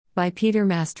By Peter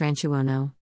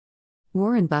Mastranchuono.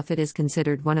 Warren Buffett is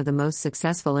considered one of the most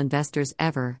successful investors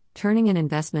ever, turning an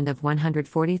investment of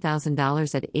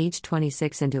 $140,000 at age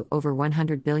 26 into over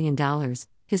 $100 billion,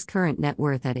 his current net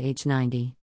worth at age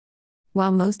 90.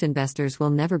 While most investors will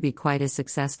never be quite as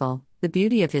successful, the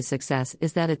beauty of his success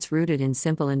is that it's rooted in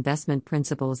simple investment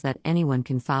principles that anyone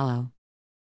can follow.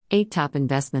 8 top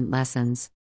investment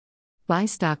lessons. Buy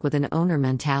stock with an owner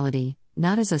mentality,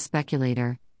 not as a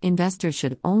speculator. Investors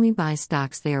should only buy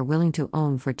stocks they are willing to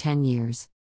own for 10 years.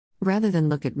 Rather than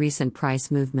look at recent price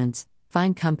movements,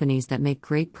 find companies that make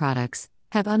great products,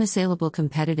 have unassailable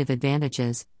competitive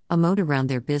advantages, a moat around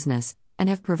their business, and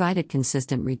have provided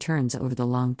consistent returns over the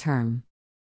long term.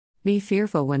 Be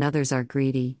fearful when others are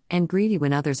greedy, and greedy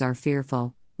when others are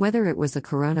fearful. Whether it was the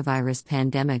coronavirus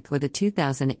pandemic or the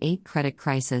 2008 credit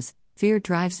crisis, fear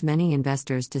drives many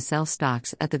investors to sell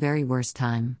stocks at the very worst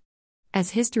time.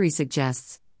 As history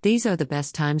suggests, these are the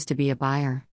best times to be a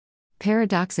buyer.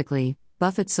 Paradoxically,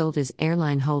 Buffett sold his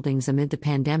airline holdings amid the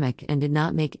pandemic and did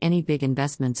not make any big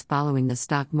investments following the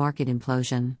stock market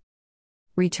implosion.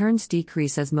 Returns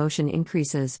decrease as motion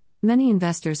increases. Many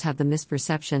investors have the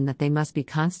misperception that they must be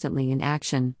constantly in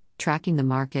action, tracking the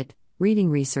market,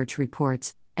 reading research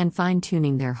reports, and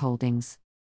fine-tuning their holdings.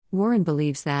 Warren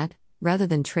believes that, rather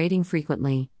than trading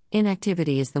frequently,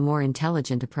 inactivity is the more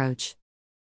intelligent approach.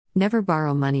 Never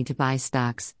borrow money to buy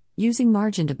stocks. Using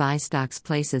margin to buy stocks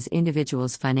places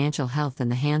individuals' financial health in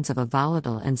the hands of a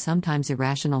volatile and sometimes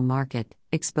irrational market,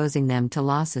 exposing them to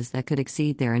losses that could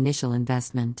exceed their initial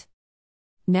investment.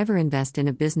 Never invest in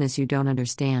a business you don't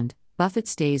understand. Buffett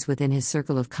stays within his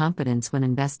circle of competence when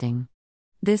investing.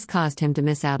 This caused him to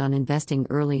miss out on investing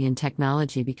early in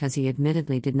technology because he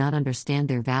admittedly did not understand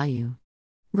their value.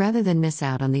 Rather than miss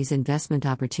out on these investment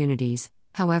opportunities,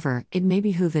 however, it may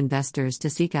behoove investors to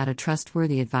seek out a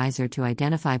trustworthy advisor to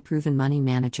identify proven money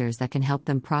managers that can help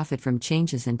them profit from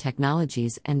changes in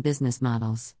technologies and business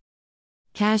models.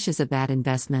 Cash is a bad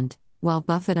investment. While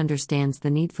Buffett understands the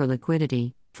need for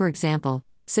liquidity, for example,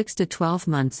 6 to 12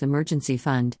 months emergency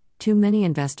fund, too many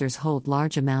investors hold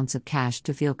large amounts of cash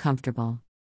to feel comfortable.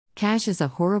 Cash is a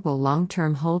horrible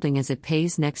long-term holding as it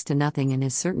pays next to nothing and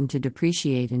is certain to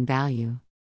depreciate in value.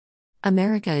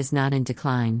 America is not in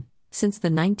decline. Since the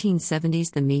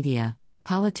 1970s, the media,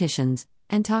 politicians,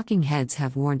 and talking heads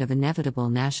have warned of inevitable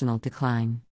national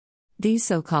decline. These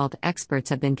so-called experts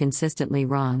have been consistently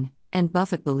wrong, and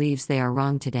Buffett believes they are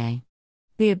wrong today.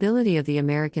 The ability of the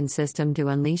American system to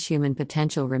unleash human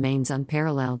potential remains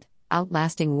unparalleled,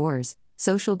 outlasting wars,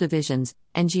 social divisions,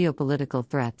 and geopolitical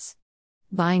threats.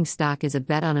 Buying stock is a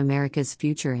bet on America's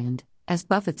future and, as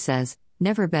Buffett says,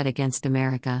 never bet against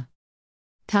America.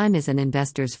 Time is an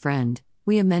investor's friend.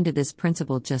 We amended this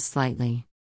principle just slightly.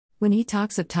 When he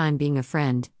talks of time being a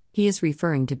friend, he is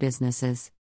referring to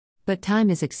businesses. But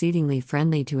time is exceedingly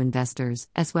friendly to investors,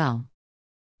 as well.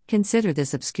 Consider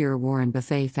this obscure Warren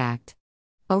Buffett fact.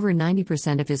 Over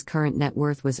 90% of his current net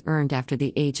worth was earned after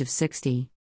the age of 60.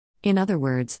 In other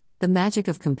words, the magic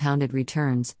of compounded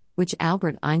returns, which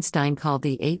Albert Einstein called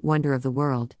the eighth wonder of the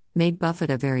world, made Buffett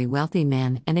a very wealthy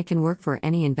man, and it can work for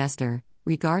any investor,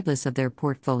 regardless of their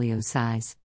portfolio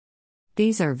size.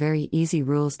 These are very easy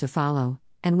rules to follow,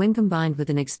 and when combined with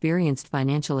an experienced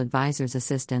financial advisor's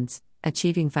assistance,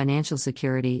 achieving financial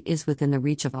security is within the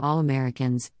reach of all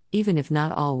Americans, even if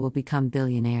not all will become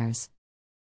billionaires.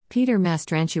 Peter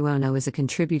Mastranchuono is a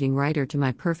contributing writer to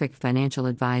My Perfect Financial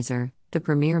Advisor, the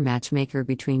premier matchmaker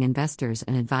between investors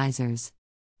and advisors.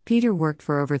 Peter worked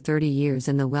for over 30 years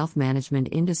in the wealth management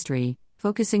industry,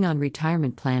 focusing on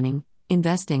retirement planning,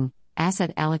 investing,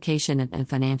 asset allocation, and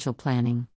financial planning.